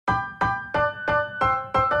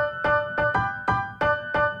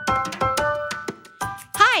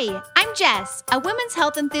Hi, I'm Jess, a women's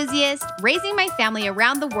health enthusiast raising my family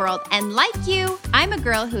around the world. And like you, I'm a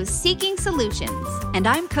girl who's seeking solutions. And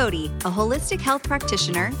I'm Cody, a holistic health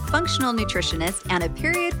practitioner, functional nutritionist, and a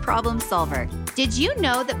period problem solver. Did you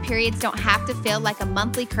know that periods don't have to feel like a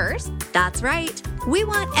monthly curse? That's right. We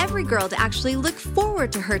want every girl to actually look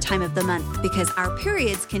forward to her time of the month because our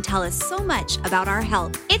periods can tell us so much about our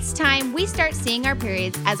health. It's time we start seeing our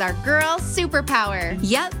periods as our girl superpower.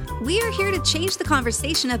 Yep, we are here to change the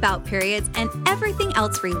conversation about periods and everything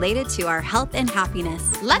else related to our health and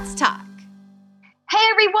happiness. Let's talk. Hey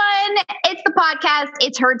everyone, it's the podcast.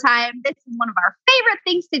 It's her time. This is one of our favorite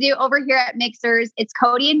things to do over here at Mixers. It's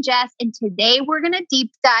Cody and Jess, and today we're going to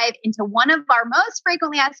deep dive into one of our most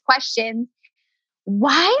frequently asked questions.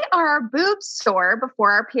 Why are our boobs sore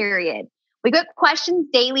before our period? We get questions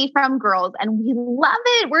daily from girls and we love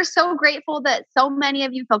it. We're so grateful that so many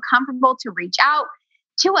of you feel comfortable to reach out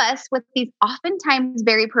to us with these oftentimes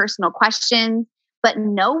very personal questions. But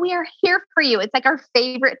no, we are here for you. It's like our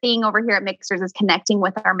favorite thing over here at Mixers is connecting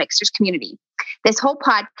with our Mixers community. This whole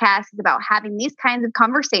podcast is about having these kinds of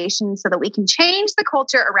conversations so that we can change the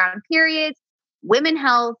culture around periods, women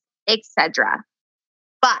health, etc.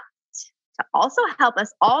 But to also help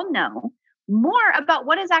us all know more about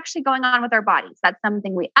what is actually going on with our bodies. That's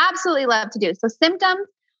something we absolutely love to do. So symptoms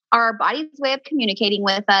are our body's way of communicating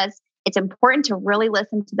with us. It's important to really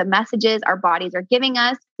listen to the messages our bodies are giving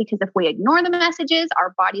us, because if we ignore the messages,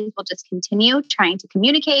 our bodies will just continue trying to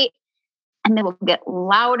communicate, and they will get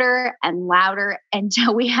louder and louder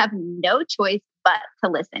until we have no choice but to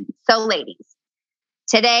listen. So ladies,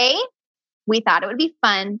 today we thought it would be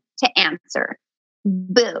fun to answer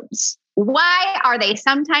boobs. Why are they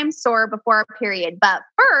sometimes sore before our period? But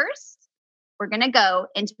first, we're going to go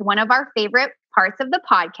into one of our favorite parts of the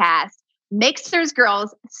podcast, Mixers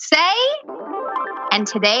Girls Say. And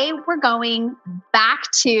today we're going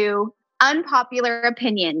back to unpopular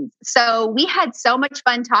opinions. So we had so much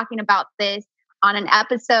fun talking about this on an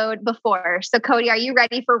episode before. So Cody, are you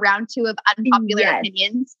ready for round 2 of unpopular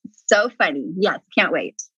opinions? So funny. Yes. Can't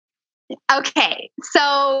wait. Okay.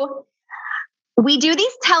 So we do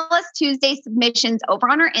these Tell Us Tuesday submissions over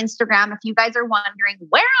on our Instagram. If you guys are wondering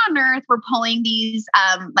where on earth we're pulling these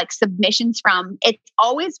submissions from, it's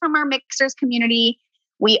always from our Mixers community.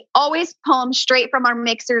 We always pull them straight from our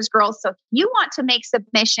Mixers girls. So if you want to make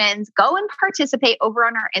submissions, go and participate over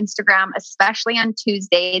on our Instagram, especially on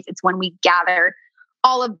Tuesdays. It's when we gather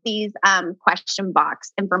all of these question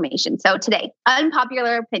box information. So today,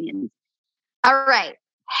 unpopular opinions. All right.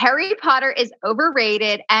 Harry Potter is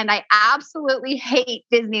overrated, and I absolutely hate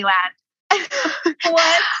Disneyland.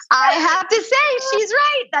 What? I have to say, she's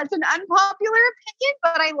right. That's an unpopular opinion,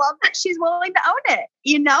 but I love that she's willing to own it,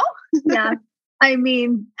 you know? Yeah. I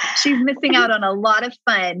mean, she's missing out on a lot of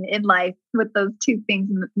fun in life with those two things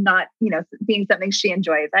not, being something she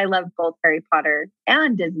enjoys. I love both Harry Potter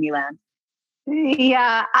and Disneyland.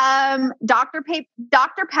 Yeah. Dr.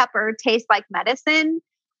 Pepper tastes like medicine.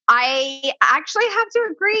 I actually have to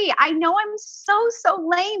agree. I know I'm so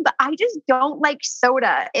lame, but I just don't like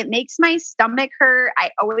soda. It makes my stomach hurt. I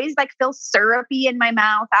always feel syrupy in my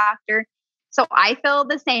mouth after. So I feel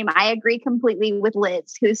the same. I agree completely with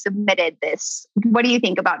Liz, who submitted this. What do you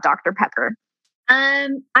think about Dr. Pepper? I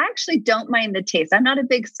actually don't mind the taste. I'm not a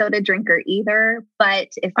big soda drinker either, but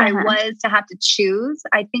if I was to have to choose,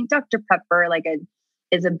 I think Dr. Pepper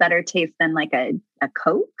is a better taste than a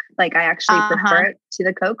Coke. I actually prefer it to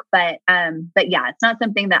the Coke, but yeah, it's not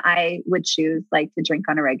something that I would choose to drink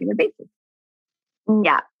on a regular basis.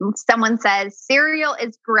 Yeah. Someone says cereal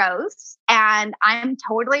is gross, and I'm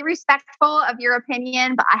totally respectful of your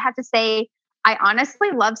opinion, but I have to say, I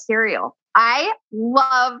honestly love cereal. I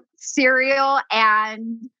love cereal,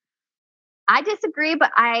 and I disagree,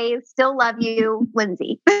 but I still love you,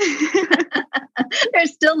 Lindsay.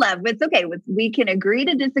 There's still love. It's okay. We can agree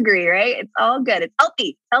to disagree, right? It's all good. It's healthy.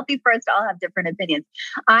 It's healthy for us to all have different opinions.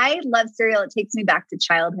 I love cereal. It takes me back to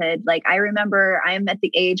childhood. I remember I'm at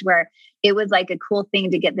the age where it was a cool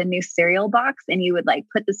thing to get the new cereal box, and you would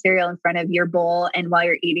put the cereal in front of your bowl, and while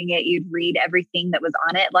you're eating it, you'd read everything that was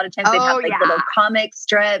on it. A lot of times they'd have little comic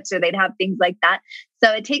strips, or they'd have things like that.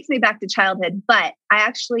 So it takes me back to childhood, but I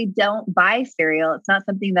actually don't buy cereal. It's not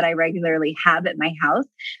something that I regularly have at my house,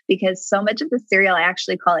 because so much of the cereal, I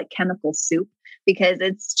actually call it chemical soup, because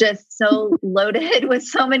it's just so loaded with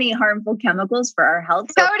so many harmful chemicals for our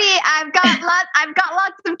health. Cody, I've got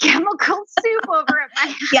lots of chemical soup over at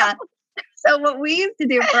my house. Yeah. So what we used to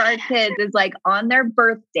do for our kids is like on their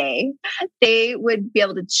birthday, they would be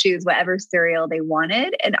able to choose whatever cereal they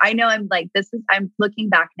wanted. And I know I'm looking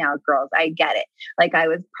back now, girls, I get it. Like I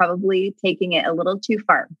was probably taking it a little too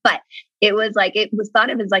far, but it was thought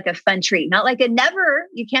of as like a fun treat, not like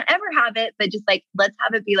you can't ever have it, but just like, let's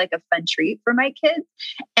have it be like a fun treat for my kids.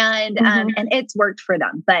 And, and it's worked for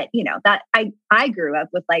them. But that I grew up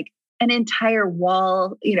with like an entire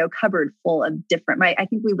wall, cupboard full of different, I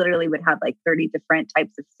think we literally would have like 30 different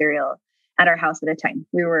types of cereal at our house at a time.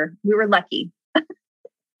 We were lucky.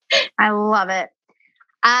 I love it.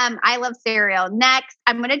 I love cereal. Next,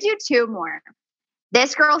 I'm going to do two more.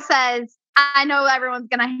 This girl says, I know everyone's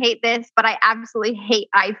going to hate this, but I absolutely hate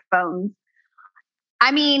iPhones.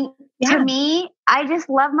 I mean, to me, I just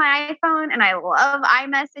love my iPhone and I love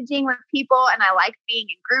iMessaging with people and I like being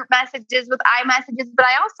in group messages with iMessages, but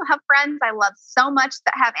I also have friends I love so much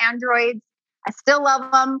that have Androids. I still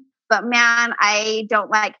love them, but man, I don't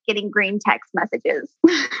like getting green text messages.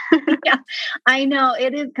 Yeah, I know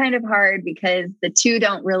it is kind of hard because the two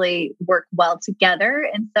don't really work well together.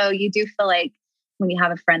 And so you do feel like when you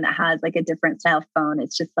have a friend that has like a different style phone,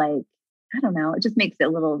 it's just like, I don't know. It just makes it a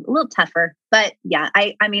little tougher. But yeah,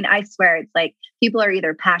 I mean, I swear it's like people are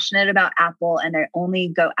either passionate about Apple and they only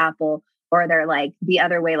go Apple, or they're like the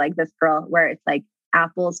other way, like this girl, where it's like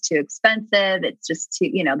Apple's too expensive. It's just too,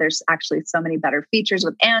 there's actually so many better features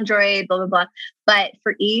with Android, blah, blah, blah. But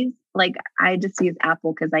for ease, like I just use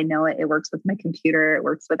Apple because I know it works with my computer. It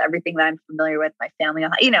works with everything that I'm familiar with, my family,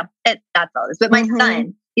 that's all this. But my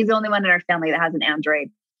son, he's the only one in our family that has an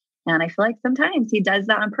Android. And I feel like sometimes he does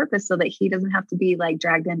that on purpose so that he doesn't have to be like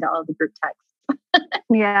dragged into all the group texts.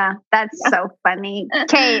 Yeah, that's so funny.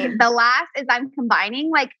 Okay, the last is I'm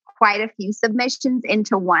combining like quite a few submissions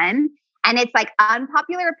into one. And it's like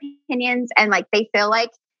unpopular opinions. And like they feel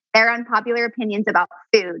like they're unpopular opinions about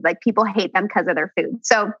food. Like people hate them because of their food.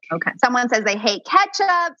 So someone says they hate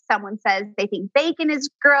ketchup. Someone says they think bacon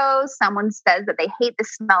is gross. Someone says that they hate the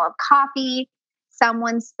smell of coffee.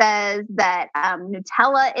 Someone says that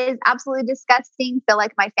Nutella is absolutely disgusting. Feel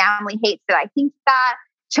like my family hates it. I think that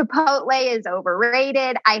Chipotle is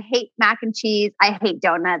overrated. I hate mac and cheese. I hate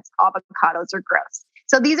donuts. Avocados are gross.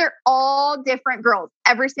 So these are all different girls.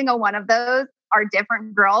 Every single one of those are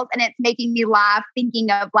different girls. And it's making me laugh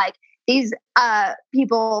thinking of like these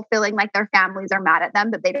people feeling like their families are mad at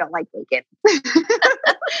them that they don't like bacon.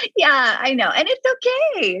 Yeah, I know. And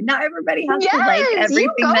it's okay. Not everybody has to like everything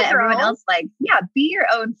that everyone else likes. Yeah, be your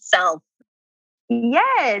own self.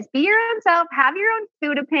 Yes, be your own self. Have your own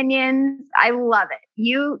food opinions. I love it.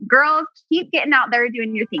 You girls keep getting out there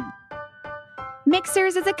doing your thing.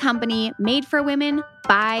 Mixers is a company made for women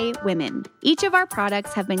by women. Each of our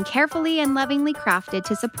products have been carefully and lovingly crafted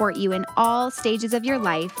to support you in all stages of your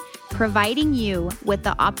life, providing you with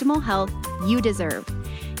the optimal health you deserve.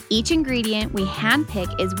 Each ingredient we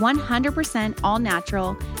handpick is 100% all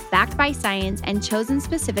natural, backed by science, and chosen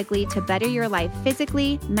specifically to better your life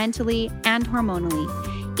physically, mentally, and hormonally.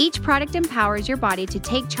 Each product empowers your body to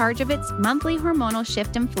take charge of its monthly hormonal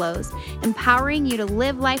shift and flows, empowering you to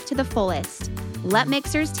live life to the fullest. Let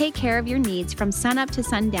Mixers take care of your needs from sunup to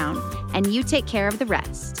sundown, and you take care of the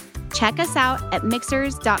rest. Check us out at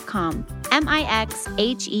mixhers.com,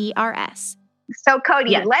 MIXHERS. So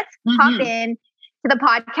Cody, let's hop in to the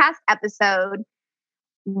podcast episode.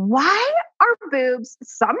 Why are boobs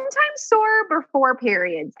sometimes sore before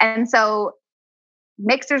periods? And so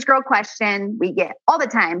Mixers girl question we get all the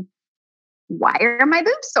time. Why are my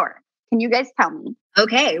boobs sore? Can you guys tell me?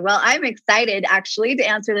 Okay. Well, I'm excited actually to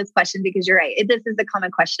answer this question because you're right. This is a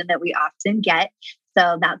common question that we often get.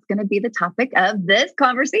 So that's going to be the topic of this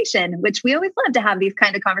conversation, which we always love to have these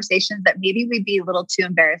kind of conversations that maybe we'd be a little too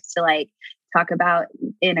embarrassed to like talk about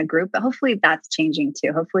in a group, but hopefully that's changing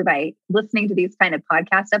too. Hopefully by listening to these kind of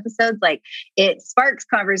podcast episodes, like it sparks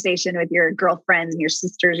conversation with your girlfriends and your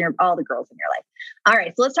sisters, and all the girls in your life. All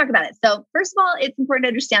right. So let's talk about it. So first of all, it's important to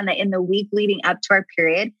understand that in the week leading up to our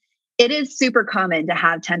period, it is super common to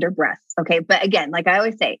have tender breasts. Okay. But again, like I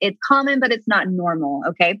always say, it's common, but it's not normal.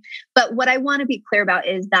 Okay. But what I want to be clear about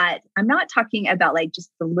is that I'm not talking about like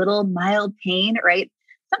just the little mild pain, right?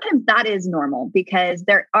 Sometimes that is normal because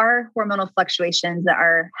there are hormonal fluctuations that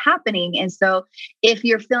are happening. And so if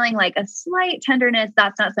you're feeling like a slight tenderness,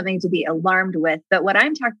 that's not something to be alarmed with. But what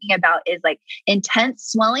I'm talking about is like intense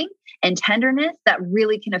swelling and tenderness that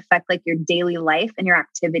really can affect like your daily life and your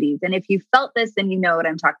activities. And if you felt this, then you know what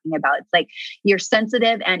I'm talking about. It's like you're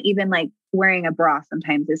sensitive, and even like wearing a bra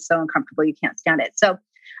sometimes is so uncomfortable, you can't stand it. So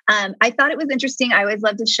I thought it was interesting. I always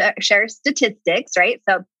love to share statistics, right?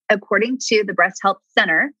 So according to the Breast Health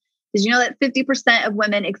Center, Did you know that 50% of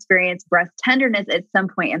women experience breast tenderness at some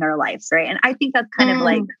point in their lives, right? And I think that's kind of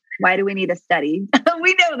like, why do we need a study?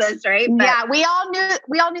 We know this, right? But yeah, we all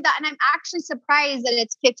knew that. And I'm actually surprised that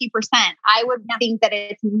it's 50%. I would think that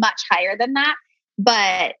it's much higher than that.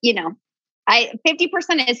 But,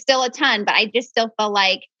 50% is still a ton, but I just still feel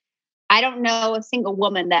like I don't know a single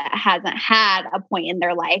woman that hasn't had a point in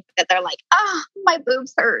their life that they're like, oh, my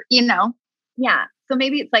boobs hurt, Yeah. So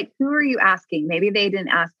maybe it's like, who are you asking? Maybe they didn't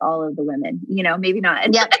ask all of the women, maybe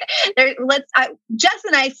not. Yep. Jess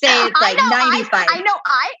and I say it's like 95.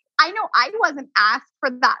 I know I wasn't asked for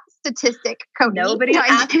that statistic, Cody. Nobody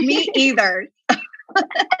asked me either.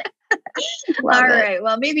 All right.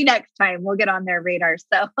 Well, maybe next time we'll get on their radar.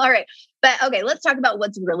 So, all right. But okay, let's talk about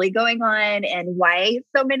what's really going on and why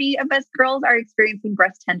so many of us girls are experiencing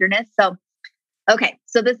breast tenderness. So, okay.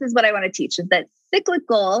 So this is what I want to teach is that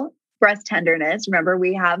cyclical breast tenderness. Remember,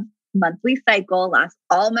 we have monthly cycle, lasts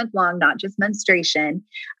all month long, not just menstruation.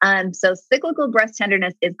 So cyclical breast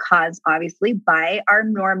tenderness is caused obviously by our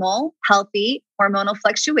normal, healthy hormonal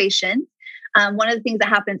fluctuations. One of the things that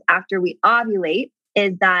happens after we ovulate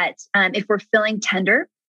is that if we're feeling tender,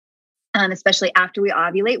 especially after we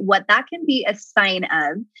ovulate, what that can be a sign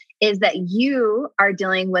of is that you are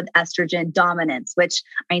dealing with estrogen dominance, which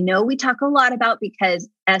I know we talk a lot about because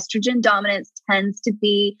estrogen dominance tends to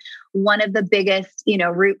be one of the biggest,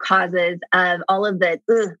 root causes of all of the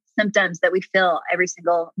symptoms that we feel every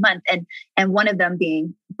single month. And one of them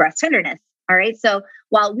being breast tenderness. All right. So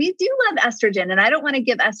while we do love estrogen, and I don't want to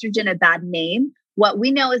give estrogen a bad name, what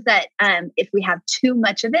we know is that if we have too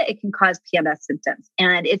much of it, it can cause PMS symptoms.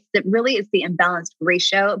 And it's the imbalanced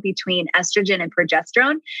ratio between estrogen and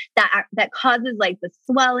progesterone that causes like the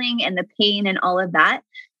swelling and the pain and all of that.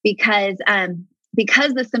 Because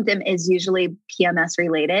the symptom is usually PMS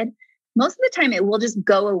related, most of the time it will just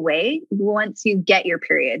go away once you get your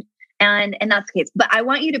period. And that's the case. But I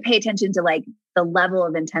want you to pay attention to like the level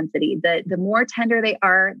of intensity. The more tender they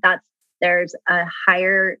are, there's a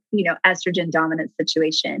higher, estrogen dominant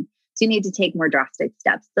situation. So you need to take more drastic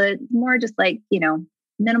steps. The more just like,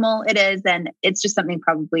 minimal it is, then it's just something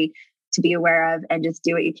probably to be aware of and just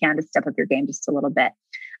do what you can to step up your game just a little bit.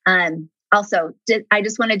 Also, I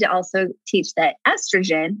just wanted to also teach that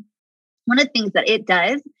estrogen, one of the things that it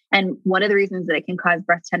does, and one of the reasons that it can cause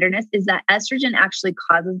breast tenderness is that estrogen actually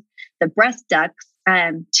causes the breast ducts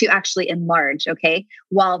to actually enlarge, okay?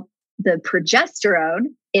 While the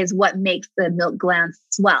progesterone is what makes the milk glands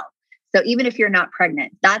swell. So even if you're not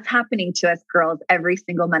pregnant, that's happening to us girls every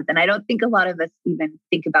single month. And I don't think a lot of us even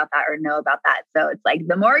think about that or know about that. So it's like,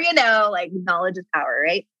 the more you know, like knowledge is power,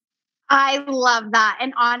 right? I love that.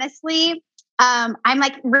 And honestly, I'm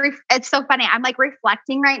like, it's so funny. I'm like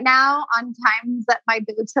reflecting right now on times that my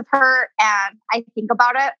boobs have hurt. And I think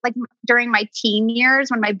about it like during my teen years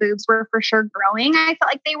when my boobs were for sure growing, I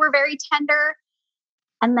felt like they were very tender.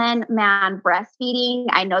 And then, man, breastfeeding,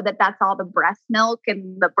 I know that that's all the breast milk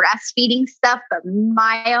and the breastfeeding stuff, but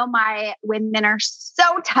oh my, women are so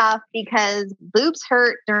tough because boobs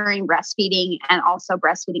hurt during breastfeeding, and also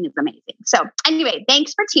breastfeeding is amazing. So anyway,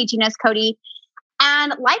 thanks for teaching us, Cody.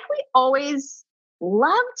 And like we always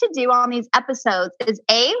love to do on these episodes is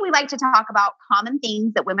we like to talk about common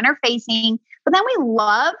things that women are facing, but then we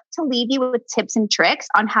love to leave you with tips and tricks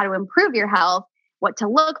on how to improve your health, what to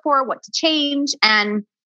look for, what to change. And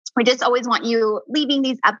we just always want you leaving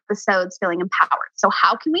these episodes feeling empowered. So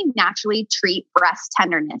how can we naturally treat breast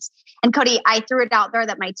tenderness? And Cody, I threw it out there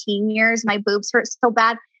that my teen years, my boobs hurt so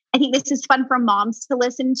bad. I think this is fun for moms to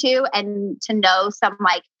listen to and to know some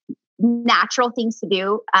like natural things to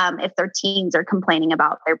do if their teens are complaining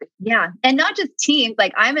about their boobs. Yeah. And not just teens.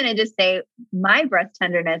 Like I'm going to just say my breast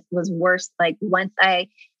tenderness was worse like once I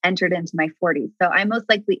entered into my 40s. So I'm most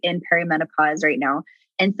likely in perimenopause right now.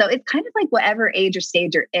 And so it's kind of like whatever age or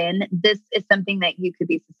stage you're in, this is something that you could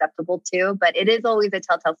be susceptible to, but it is always a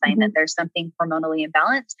telltale sign that there's something hormonally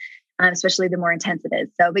imbalanced, especially the more intense it is.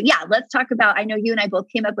 So, but yeah, let's talk about, I know you and I both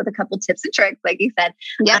came up with a couple tips and tricks, like you said,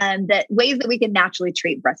 that ways that we can naturally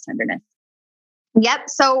treat breast tenderness. Yep.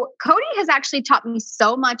 So Cody has actually taught me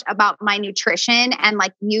so much about my nutrition and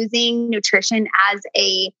like using nutrition as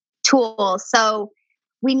a tool. So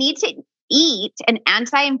we need to eat an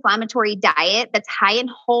anti-inflammatory diet that's high in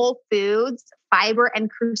whole foods, fiber, and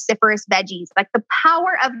cruciferous veggies. Like the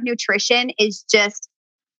power of nutrition is just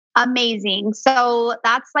amazing. So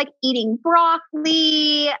that's like eating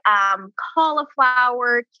broccoli,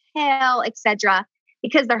 cauliflower, kale, etc.,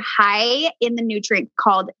 because they're high in the nutrient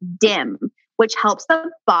called DIM, which helps the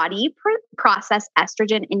body process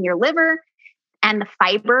estrogen in your liver. And the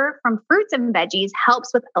fiber from fruits and veggies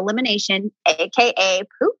helps with elimination, aka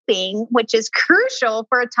pooping, which is crucial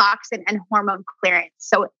for a toxin and hormone clearance.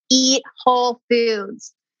 So eat whole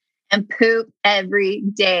foods. And poop every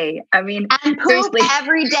day. I mean, and poop seriously.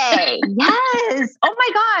 every day. Yes. Oh my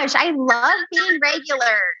gosh. I love being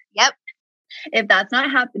regular. Yep. If that's not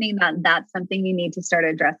happening, that's something you need to start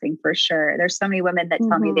addressing for sure. There's so many women that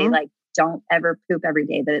tell me they like don't ever poop every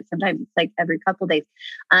day, but sometimes it's like every couple of days.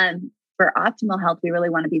 For optimal health, we really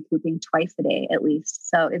want to be pooping twice a day at least.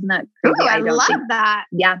 So isn't that crazy? Ooh, I love that.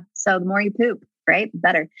 Yeah. So the more you poop, right?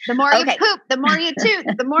 Better. The more you poop, the more you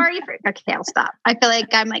toot, the more you... Okay, I'll stop. I feel like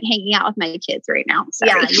I'm like hanging out with my kids right now.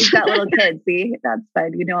 Sorry. Yeah, you've got little kids. See, that's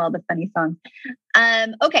fun. You know all the funny songs.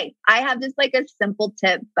 Okay, I have just like a simple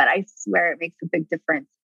tip, but I swear it makes a big difference.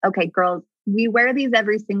 Okay, girls, we wear these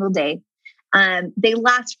every single day. They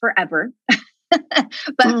last forever.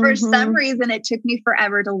 But for some reason, it took me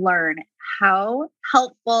forever to learn how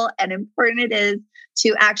helpful and important it is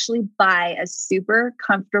to actually buy a super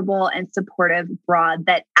comfortable and supportive bra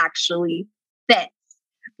that actually fits,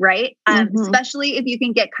 right? Especially if you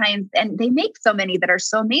can get kinds, and they make so many that are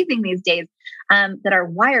so amazing these days, that are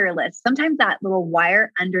wireless. Sometimes that little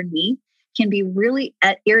wire underneath can be really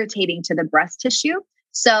irritating to the breast tissue.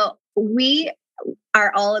 So we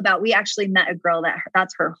actually met a girl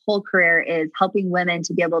that's her whole career is helping women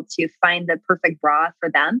to be able to find the perfect bra for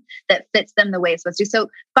them that fits them the way it's supposed to. So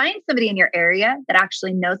find somebody in your area that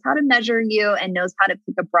actually knows how to measure you and knows how to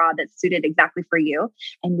pick a bra that's suited exactly for you,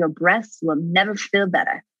 and your breasts will never feel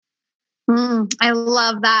better. I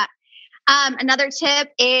love that. Another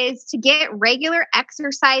tip is to get regular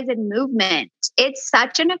exercise and movement. It's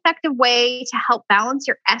such an effective way to help balance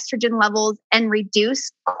your estrogen levels and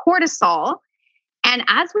reduce cortisol. And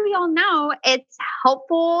as we all know, it's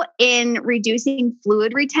helpful in reducing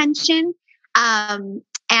fluid retention and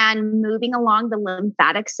moving along the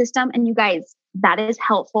lymphatic system. And you guys, that is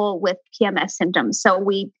helpful with PMS symptoms. So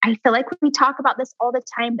I feel like we talk about this all the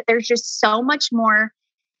time, but there's just so much more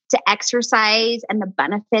to exercise and the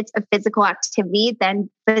benefits of physical activity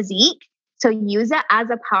than physique. So use it as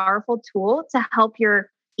a powerful tool to help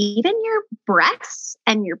even your breasts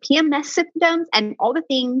and your PMS symptoms and all the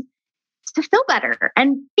things to feel better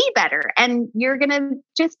and be better. And you're going to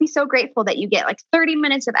just be so grateful that you get like 30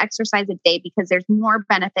 minutes of exercise a day, because there's more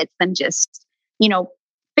benefits than just,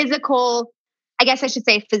 physical, I guess I should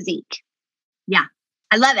say physique. Yeah.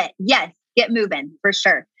 I love it. Yes. Get moving for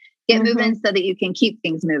sure. Get moving so that you can keep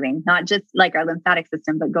things moving, not just like our lymphatic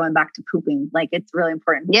system, but going back to pooping. Like it's really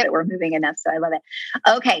important that we're moving enough. So I love it.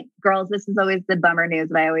 Okay, girls, this is always the bummer news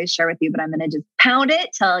that I always share with you, but I'm going to just pound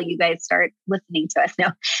it till you guys start listening to us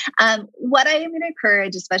now. What I am going to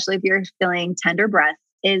encourage, especially if you're feeling tender breasts,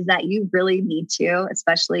 is that you really need to,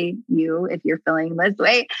 especially you, if you're feeling this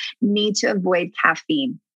way, need to avoid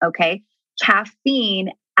caffeine. Okay.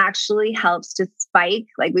 Caffeine actually helps to spike,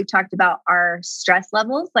 like we've talked about, our stress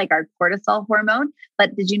levels, like our cortisol hormone.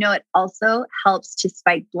 But did you know it also helps to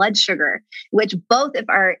spike blood sugar, which both, if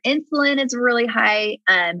our insulin is really high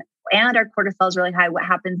and our cortisol is really high, what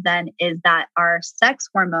happens then is that our sex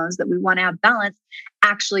hormones that we want to have balanced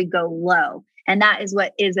actually go low. And that is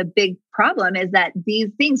what is a big problem, is that these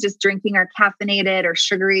things, just drinking our caffeinated or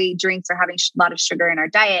sugary drinks or having a lot of sugar in our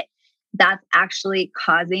diet, that's actually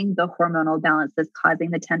causing the hormonal balance, that's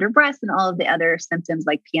causing the tender breasts and all of the other symptoms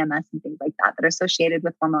like PMS and things like that are associated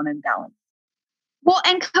with hormone imbalance. Well,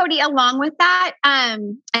 and Cody, along with that, I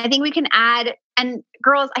think we can add, and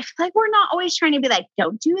girls, I feel like we're not always trying to be like,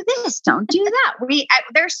 don't do this, don't do that.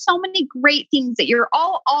 There's so many great things that you're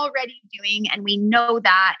all already doing, and we know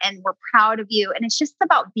that, and we're proud of you. And it's just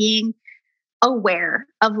about being aware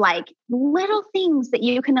of like little things that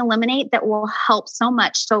you can eliminate that will help so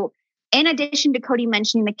much. So in addition to Cody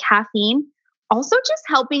mentioning the caffeine, also just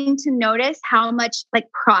helping to notice how much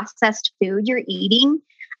like processed food you're eating.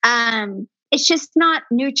 It's just not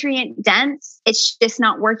nutrient dense. It's just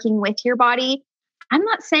not working with your body. I'm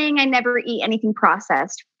not saying I never eat anything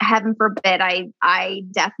processed. Heaven forbid. I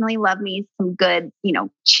definitely love me some good,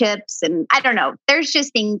 chips, and I don't know. There's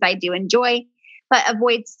just things I do enjoy, but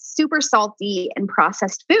avoid super salty and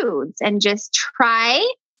processed foods, and just try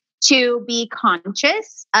to be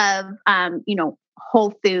conscious of,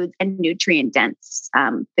 whole foods and nutrient dense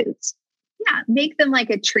foods. Yeah. Make them like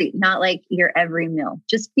a treat, not like your every meal.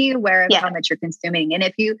 Just be aware of how much you're consuming. And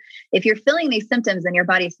if you're feeling these symptoms and your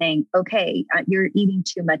body's saying, okay, you're eating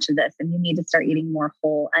too much of this and you need to start eating more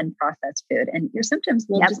whole, unprocessed food, and your symptoms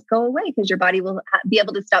will just go away because your body will be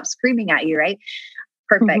able to stop screaming at you. Right.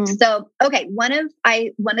 Perfect. So, okay. One of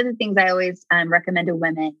the things I always recommend to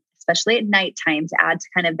women, especially at nighttime, to add to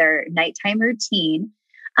kind of their nighttime routine,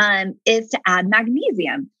 is to add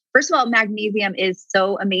magnesium. First of all, magnesium is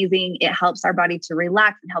so amazing. It helps our body to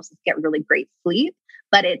relax and helps us get really great sleep.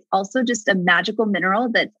 But it's also just a magical mineral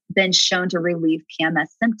that's been shown to relieve PMS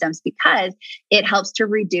symptoms because it helps to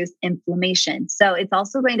reduce inflammation. So it's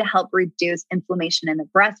also going to help reduce inflammation in the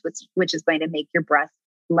breast, which is going to make your breast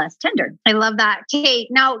less tender. I love that. Okay,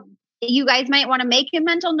 now you guys might want to make a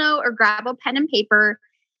mental note or grab a pen and paper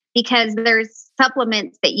because there's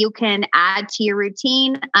supplements that you can add to your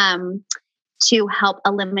routine to help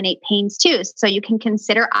eliminate pains too. So you can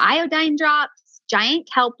consider iodine drops, giant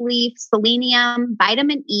kelp leaf, selenium,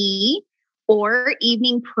 vitamin E, or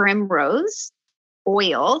evening primrose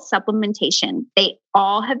oil supplementation. They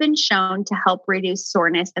all have been shown to help reduce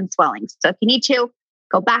soreness and swelling. So if you need to,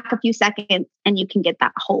 go back a few seconds and you can get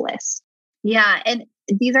that whole list. Yeah. And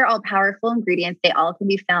these are all powerful ingredients. They all can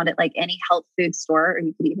be found at like any health food store, or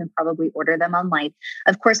you could even probably order them online.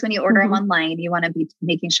 Of course, when you order them online, you want to be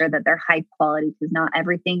making sure that they're high quality because not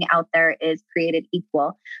everything out there is created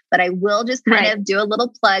equal. But I will just kind of do a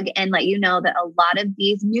little plug and let you know that a lot of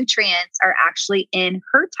these nutrients are actually in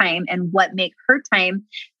Her Time and what make Her Time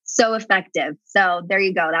so effective. So there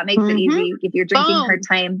you go. That makes it easy. If you're drinking Her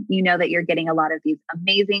Time, you know that you're getting a lot of these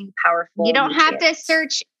amazing, powerful. You don't have to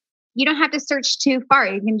search. You don't have to search too far.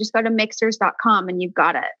 You can just go to mixers.com and you've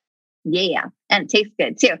got it. Yeah. And it tastes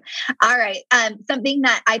good too. All right. Something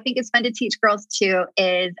that I think is fun to teach girls too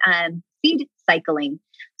is seed cycling.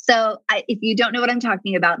 So if you don't know what I'm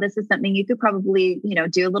talking about, this is something you could probably,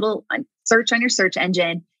 do a little search on your search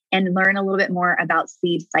engine and learn a little bit more about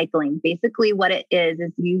seed cycling. Basically what it is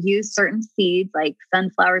you use certain seeds like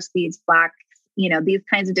sunflower seeds, flax, these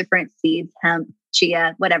kinds of different seeds, hemp,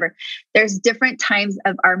 chia, whatever. There's different times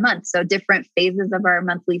of our month. So different phases of our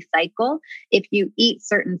monthly cycle. If you eat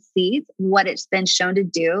certain seeds, what it's been shown to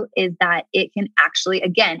do is that it can actually,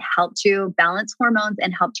 again, help to balance hormones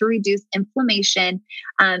and help to reduce inflammation.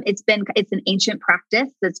 It's an ancient practice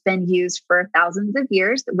that's been used for thousands of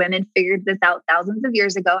years. Women figured this out thousands of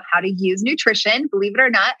years ago, how to use nutrition, believe it or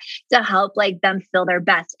not, to help them feel their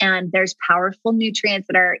best. And there's powerful nutrients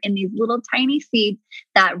that are in these little tiny seeds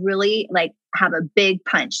that really have a big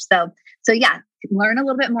punch. So yeah, learn a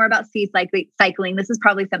little bit more about seed cycling. This is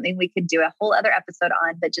probably something we could do a whole other episode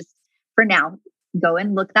on, but just for now, go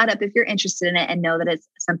and look that up if you're interested in it and know that it's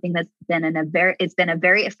something that's been a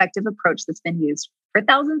very effective approach that's been used for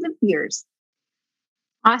thousands of years.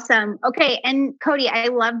 Awesome. Okay. And Cody, I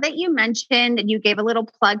love that you mentioned and you gave a little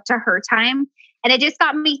plug to Her Time. And it just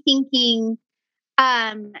got me thinking,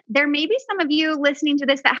 there may be some of you listening to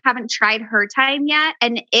this that haven't tried Her Time yet,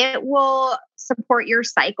 and it will support your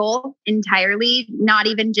cycle entirely, not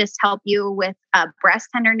even just help you with breast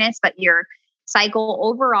tenderness, but your cycle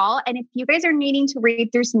overall. And if you guys are needing to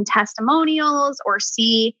read through some testimonials or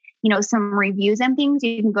see, some reviews and things,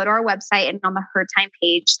 you can go to our website, and on the Her Time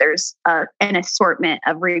page, there's an assortment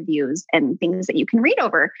of reviews and things that you can read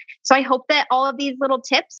over. So I hope that all of these little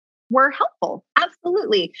tips were helpful.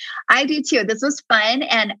 Absolutely. I do too. This was fun,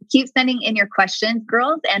 and keep sending in your questions,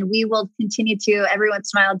 girls. And we will continue to every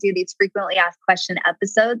once in a while do these frequently asked question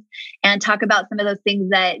episodes and talk about some of those things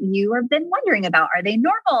that you have been wondering about. Are they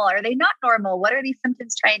normal? Are they not normal? What are these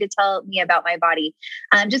symptoms trying to tell me about my body?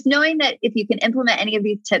 Just knowing that if you can implement any of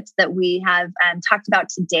these tips that we have talked about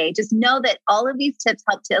today, just know that all of these tips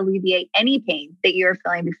help to alleviate any pain that you're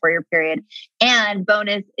feeling before your period. And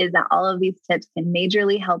bonus is that all of these tips can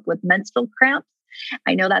majorly help with menstrual cramps.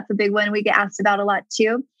 I know that's a big one we get asked about a lot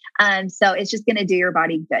too. So it's just going to do your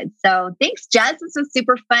body good. So thanks, Jess. This was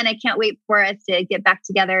super fun. I can't wait for us to get back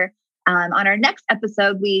together. On our next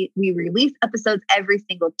episode, we release episodes every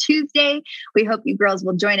single Tuesday. We hope you girls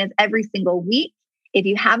will join us every single week. If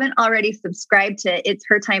you haven't already subscribed to It's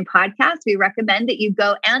Her Time podcast, we recommend that you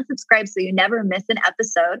go and subscribe so you never miss an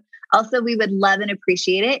episode. Also, we would love and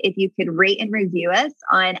appreciate it if you could rate and review us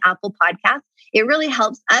on Apple Podcasts. It really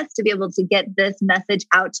helps us to be able to get this message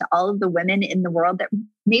out to all of the women in the world that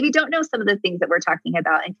maybe don't know some of the things that we're talking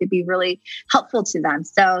about and could be really helpful to them.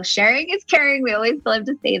 So sharing is caring. We always love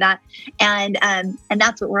to say that. And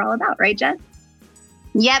that's what we're all about, right, Jess?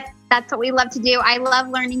 Yep. That's what we love to do. I love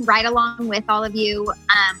learning right along with all of you.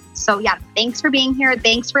 So yeah, thanks for being here.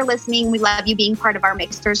 Thanks for listening. We love you being part of our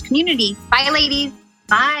Mixers community. Bye, ladies.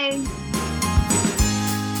 Bye.